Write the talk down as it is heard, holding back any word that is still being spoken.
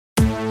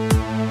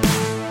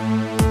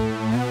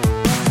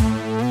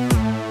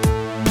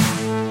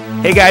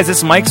Hey guys,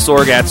 it's Mike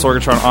Sorg at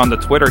Sorgatron on the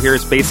Twitter.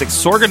 Here's basic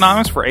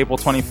Sorganomics for April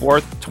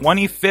 24th,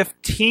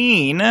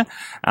 2015.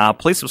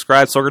 Please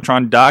subscribe to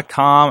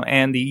Sorgatron.com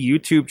and the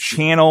YouTube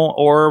channel,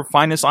 or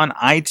find us on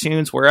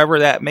iTunes, wherever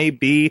that may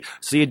be,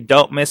 so you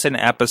don't miss an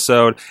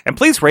episode. And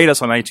please rate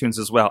us on iTunes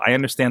as well. I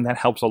understand that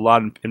helps a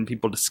lot in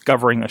people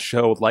discovering a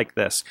show like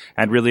this.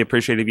 I'd really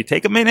appreciate it if you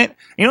take a minute.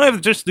 You don't have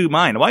to just do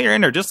mine. While you're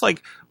in there, just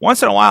like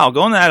once in a while,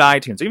 go into that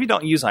iTunes. If you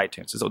don't use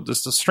iTunes,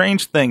 it's a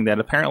strange thing that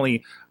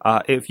apparently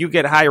if you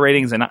get high ratings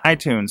in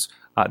iTunes,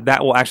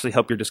 that will actually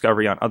help your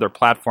discovery on other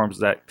platforms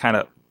that kind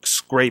of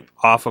scrape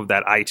off of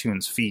that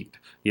iTunes feed,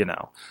 you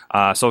know.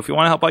 So if you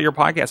want to help out your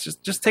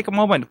podcast, just take a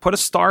moment, put a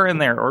star in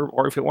there,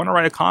 or if you want to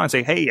write a comment,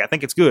 say, hey, I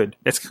think it's good,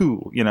 it's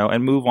cool, you know,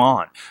 and move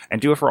on. And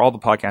do it for all the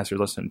podcasts you're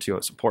listening to.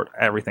 Support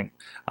everything,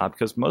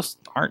 because most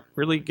aren't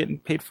really getting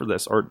paid for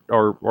this, or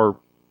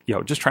you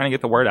know, just trying to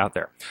get the word out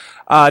there.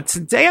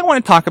 Today I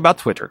want to talk about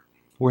Twitter.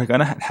 We're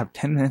going to have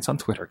 10 minutes on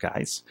Twitter,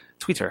 guys.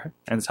 Twitter,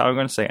 and that's how we're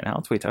going to say it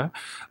now, Twitter.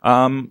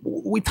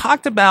 We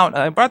talked about,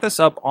 I brought this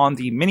up on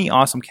the Mini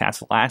Awesome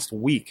Cast last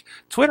week.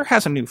 Twitter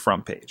has a new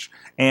front page,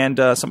 and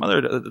some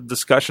other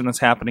discussion that's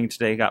happening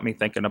today got me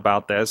thinking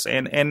about this,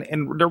 and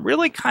they're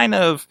really kind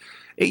of,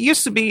 it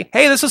used to be,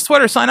 hey, this is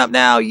Twitter, sign up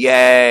now,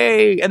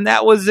 yay, and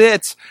that was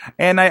it.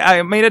 And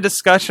I made a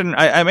discussion,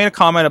 I made a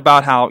comment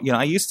about how, you know,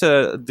 I used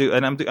to do,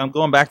 and I'm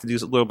going back to do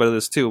a little bit of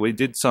this too. We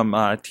did some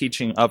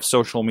teaching of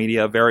social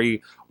media,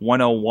 very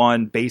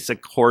 101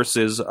 basic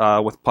courses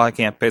with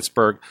PodCamp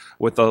Pittsburgh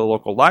with the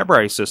local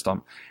library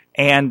system.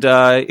 And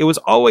it was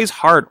always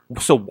hard.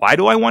 So why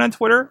do I want a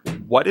Twitter?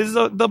 What is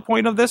the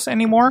point of this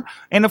anymore?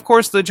 And of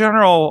course, the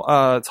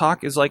general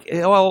talk is like,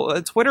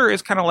 well, Twitter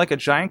is kind of like a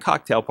giant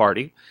cocktail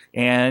party,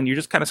 and you're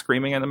just kind of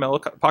screaming in the middle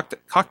of a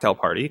cocktail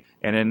party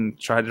and then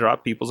try to draw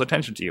people's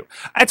attention to you.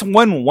 That's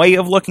one way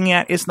of looking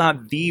at it. It's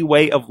not the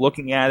way of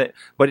looking at it,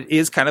 but it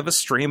is kind of a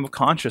stream of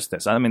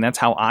consciousness. I mean, that's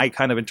how I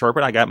kind of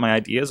interpret. I got my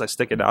ideas. I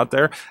stick it out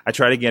there. I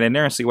try to get in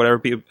there and see what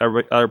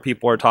other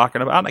people are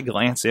talking about. I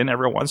glance in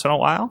every once in a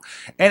while.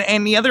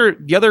 And the other,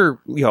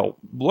 you know,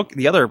 look,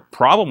 the other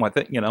problem with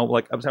it, you know,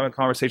 like I was having a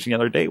conversation the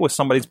other day with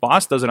somebody's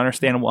boss doesn't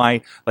understand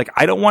why, like,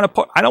 I don't want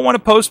to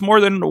post more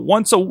than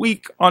once a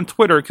week on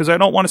Twitter because I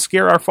don't want to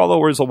scare our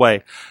followers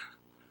away.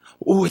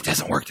 Ooh, it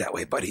doesn't work that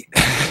way, buddy.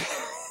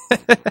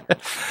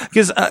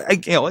 Because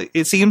you know,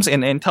 it seems,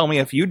 and tell me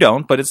if you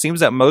don't, but it seems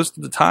that most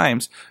of the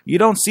times you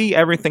don't see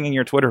everything in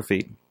your Twitter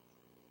feed.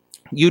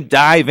 You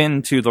dive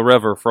into the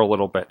river for a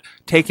little bit,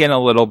 take in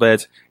a little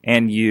bit,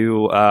 and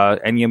you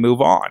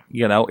move on.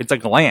 You know, it's a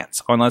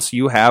glance. Unless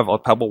you have a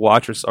Pebble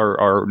Watch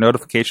or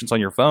notifications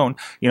on your phone.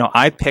 You know,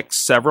 I pick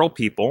several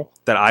people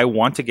that I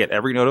want to get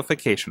every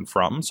notification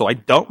from, so I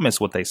don't miss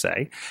what they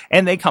say,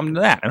 and they come to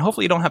that. And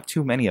hopefully, you don't have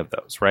too many of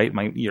those, right?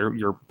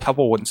 Your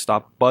Pebble wouldn't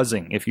stop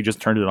buzzing if you just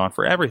turned it on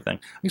for everything.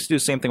 I used to do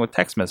the same thing with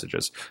text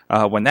messages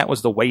when that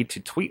was the way to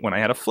tweet when I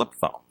had a flip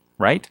phone,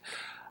 right?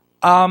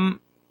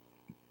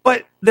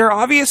 But they're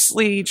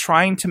obviously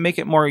trying to make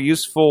it more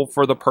useful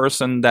for the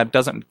person that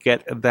doesn't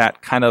get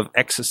that kind of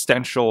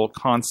existential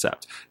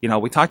concept. You know,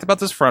 we talked about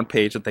this front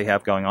page that they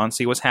have going on.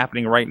 See what's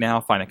happening right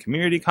now. Find a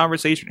community,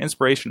 conversation,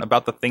 inspiration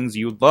about the things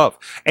you love.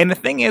 And the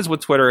thing is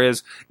with Twitter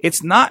is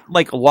it's not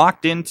like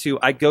locked into,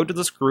 I go to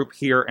this group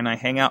here and I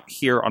hang out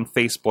here on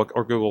Facebook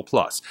or Google+.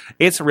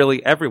 It's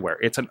really everywhere.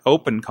 It's an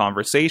open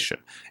conversation.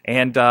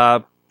 And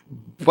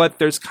but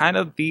there's kind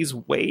of these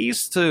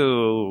ways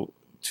to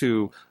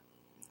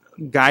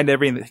guide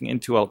everything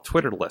into a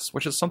Twitter list,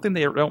 which is something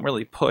they don't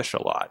really push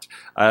a lot.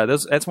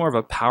 That's more of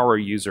a power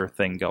user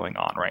thing going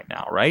on right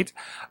now, right?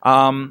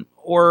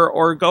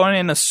 Or going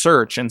in a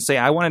search and say,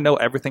 I want to know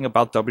everything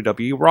about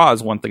WWE Raw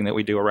is one thing that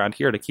we do around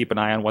here to keep an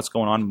eye on what's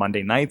going on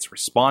Monday nights,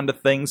 respond to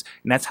things,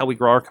 and that's how we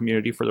grow our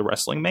community for the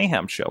Wrestling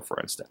Mayhem show, for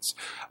instance.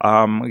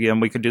 Again,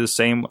 we could do the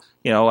same,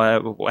 you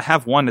know,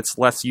 have one that's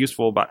less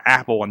useful about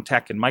Apple and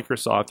tech and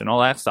Microsoft and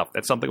all that stuff.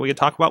 That's something we could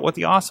talk about with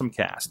the Awesome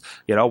Cast.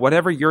 You know,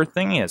 whatever your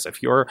thing is.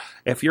 If you're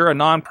a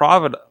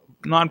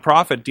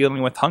nonprofit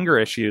dealing with hunger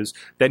issues,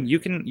 then you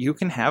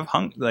can have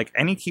like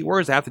any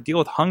keywords that have to deal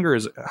with hunger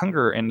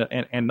and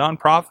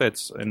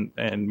nonprofits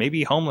and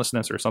maybe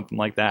homelessness or something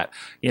like that.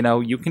 You know,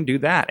 you can do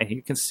that, and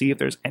you can see if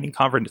there's any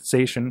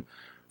conversation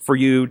for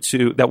you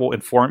that will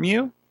inform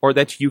you or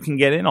that you can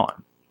get in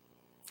on.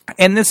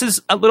 And this is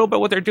a little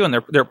bit what they're doing.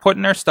 They're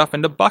putting their stuff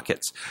into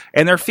buckets,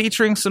 and they're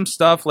featuring some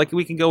stuff like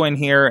we can go in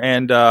here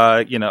and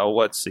you know,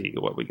 let's see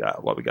what we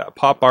got.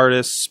 Pop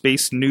artists,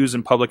 space news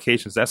and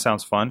publications. That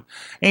sounds fun.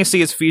 And you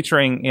see it's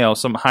featuring, you know,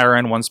 some higher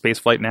end one,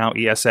 Spaceflight Now,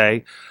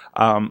 ESA,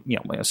 you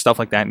know, stuff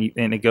like that,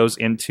 and it goes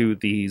into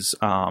these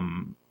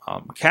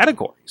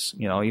categories,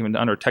 you know, even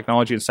under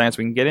technology and science.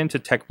 We can get into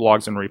tech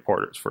blogs and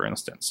reporters, for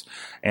instance.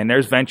 And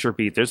there's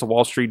VentureBeat, there's the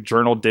Wall Street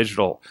Journal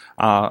Digital.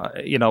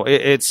 You know,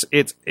 it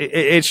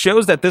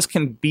shows that this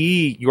can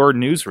be your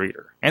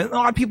newsreader. And a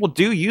lot of people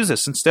do use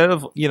this instead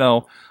of, you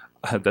know,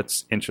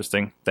 that's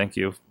interesting. Thank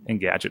you,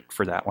 Engadget,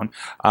 for that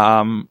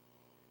one.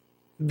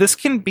 this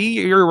can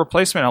be your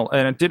replacement,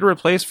 and it did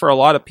replace for a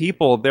lot of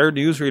people their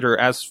newsreader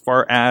as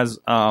far as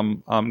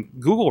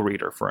Google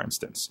Reader, for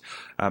instance.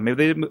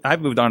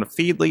 I've moved on to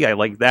Feedly. I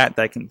like that.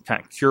 I can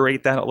kind of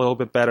curate that a little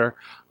bit better.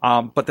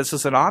 But this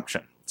is an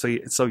option, so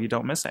you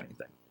don't miss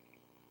anything.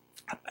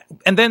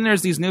 And then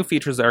there's these new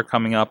features that are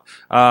coming up.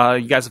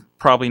 You guys have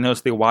probably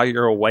noticed the While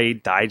You're Away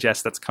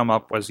digest that's come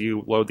up as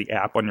you load the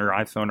app on your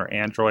iPhone or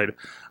Android.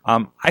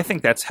 I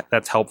think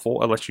that's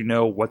helpful. It lets you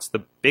know what's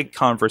the big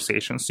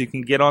conversations, so you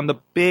can get on the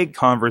big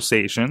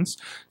conversations.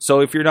 So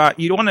if you don't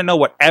want to know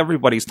what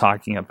everybody's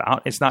talking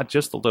about, it's not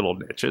just the little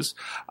niches.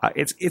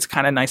 It's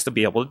kind of nice to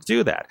be able to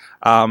do that.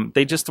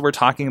 They just were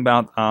talking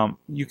about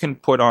you can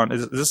put on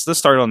this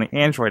started on the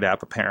Android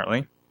app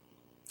apparently,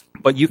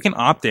 but you can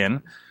opt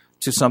in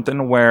to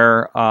something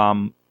where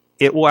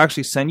it will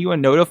actually send you a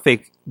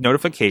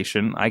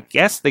notification. I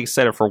guess they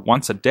set it for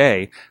once a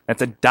day.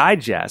 That's a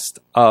digest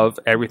of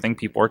everything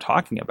people are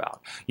talking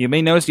about. You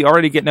may notice you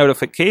already get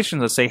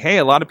notifications that say, hey,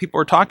 a lot of people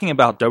are talking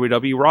about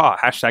WWE Raw,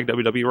 hashtag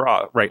WWE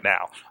Raw right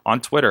now on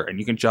Twitter. And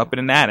you can jump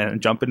into that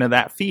and jump into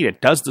that feed.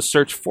 It does the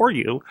search for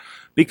you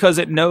because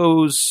it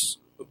knows,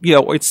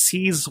 it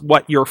sees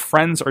what your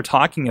friends are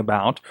talking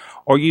about,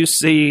 or you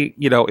see,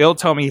 it'll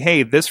tell me,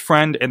 hey, this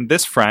friend and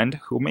this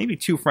friend, who maybe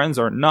two friends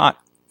are not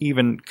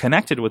even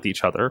connected with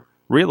each other,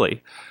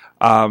 really,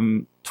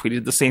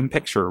 tweeted the same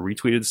picture,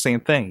 retweeted the same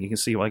thing. You can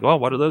see, like, well,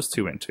 what are those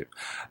two into?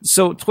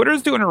 So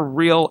Twitter's doing a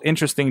real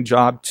interesting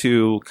job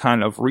to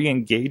kind of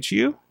re-engage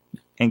you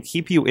and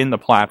keep you in the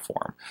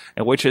platform,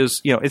 and which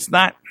is, it's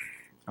not,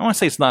 I want to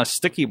say it's not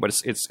sticky,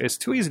 but it's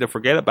too easy to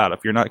forget about if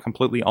you're not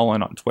completely all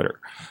in on Twitter.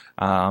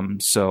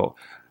 And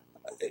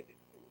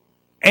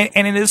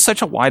it is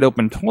such a wide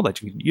open tool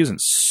that you can use in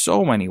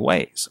so many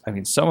ways. I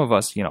mean, some of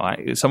us,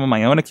 some of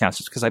my own accounts,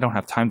 just because I don't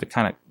have time to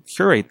kind of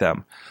curate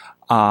them,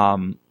 are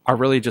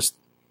really just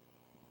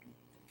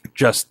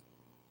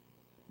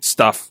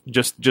stuff,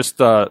 just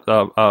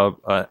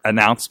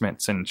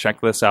announcements and check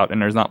this out, and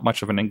there's not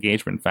much of an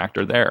engagement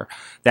factor there.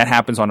 That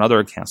happens on other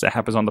accounts. That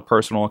happens on the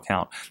personal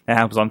account. That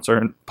happens on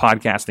certain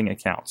podcasting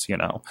accounts,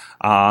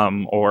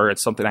 or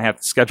it's something I have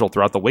to schedule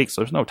throughout the week,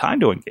 so there's no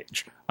time to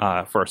engage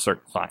for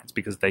certain clients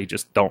because they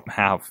just don't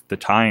have the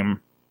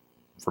time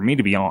for me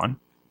to be on,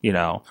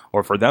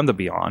 or for them to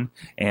be on,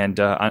 and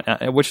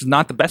which is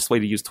not the best way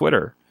to use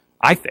Twitter,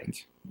 I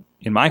think,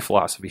 in my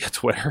philosophy of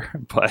Twitter,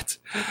 but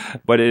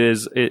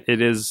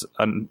it is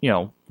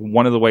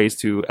one of the ways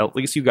to, at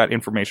least you got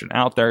information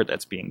out there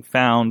that's being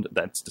found,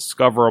 that's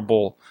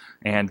discoverable,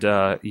 and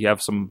you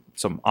have some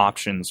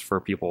options for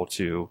people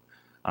to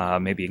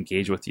maybe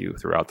engage with you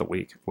throughout the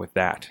week with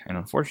that. And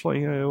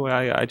unfortunately,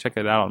 I check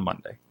it out on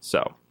Monday.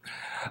 So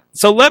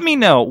let me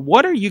know,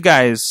 what do you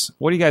guys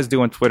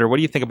do on Twitter? What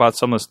do you think about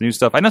some of this new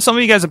stuff? I know some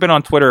of you guys have been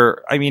on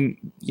Twitter. I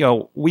mean,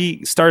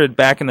 we started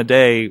back in the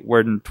day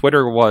when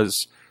Twitter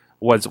was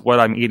what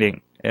I'm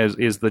eating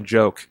is the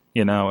joke,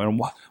 and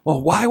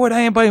why would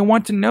anybody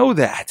want to know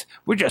that?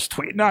 We're just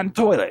tweeting on the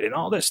toilet and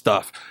all this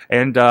stuff.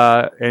 And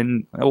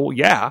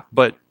yeah,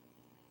 but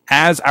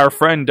as our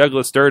friend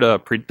Douglas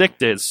Dirda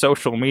predicted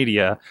social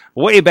media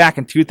way back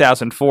in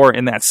 2004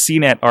 in that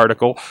CNET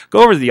article,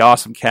 go over to the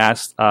Awesome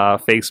Cast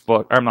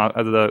Facebook, or not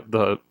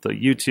the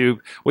YouTube.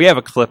 We have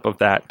a clip of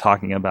that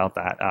talking about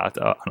that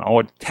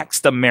on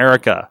Text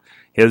America,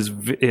 his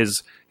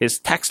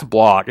text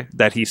blog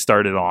that he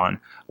started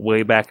on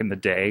way back in the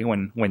day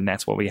when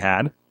that's what we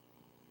had.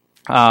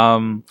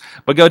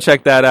 But go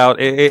check that out.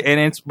 And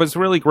it's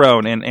really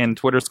grown, and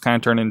Twitter's kind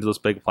of turned into this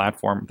big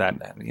platform that,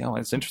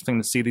 it's interesting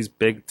to see these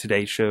big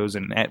Today shows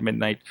and At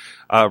Midnight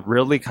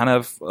really kind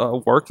of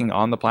working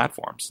on the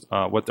platforms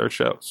with their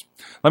shows.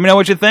 Let me know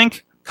what you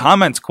think.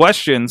 Comments,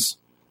 questions.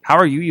 How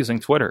are you using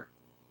Twitter?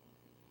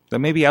 That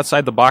may be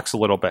outside the box a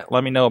little bit.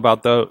 Let me know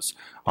about those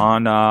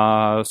on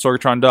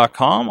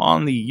Sorgatron.com,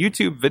 on the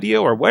YouTube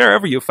video, or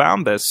wherever you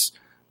found this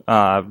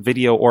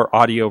video or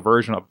audio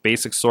version of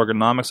Basic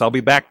Sorganomics. I'll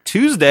be back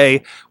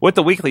Tuesday with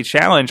the weekly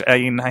challenge,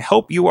 and I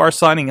hope you are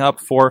signing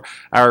up for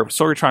our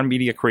Sorgatron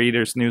Media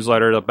Creators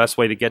newsletter. The best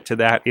way to get to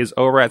that is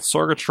over at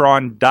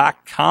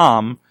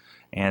Sorgatron.com,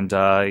 and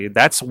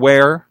that's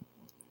where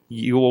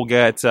you will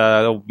get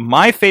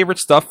my favorite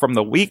stuff from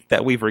the week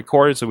that we've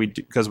recorded. So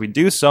because we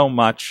do so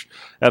much.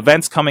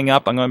 Events coming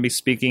up. I'm going to be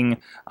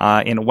speaking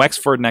in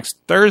Wexford next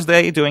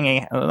Thursday, doing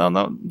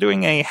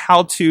a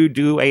how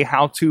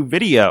to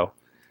video.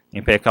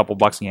 You pay a couple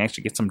bucks and you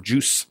actually get some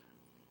juice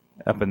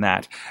up in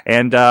that.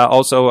 And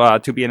also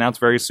to be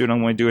announced very soon,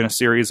 I'm going to be doing a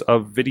series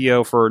of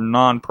video for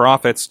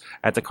nonprofits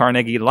at the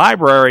Carnegie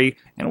Library,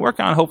 and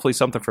working on hopefully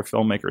something for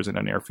filmmakers in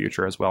the near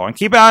future as well. And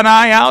keep an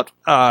eye out.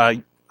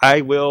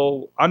 I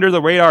will, under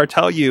the radar,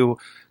 tell you,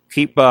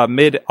 keep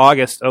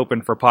mid-August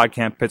open for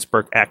PodCamp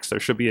Pittsburgh X. There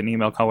should be an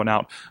email going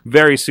out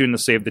very soon to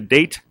save the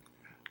date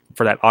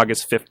for that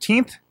August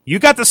 15th. You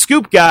got the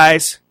scoop,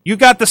 guys. You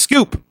got the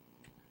scoop.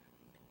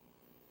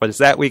 But it's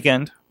that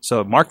weekend,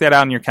 so mark that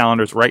out in your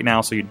calendars right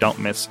now so you don't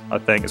miss a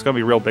thing. It's going to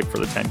be real big for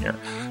the 10-year.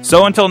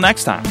 So until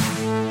next time.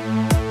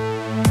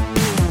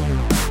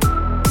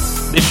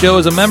 This show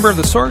is a member of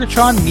the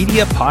Sorgatron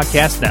Media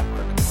Podcast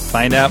Network.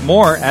 Find out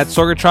more at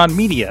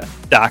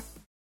sorgatronmedia.com.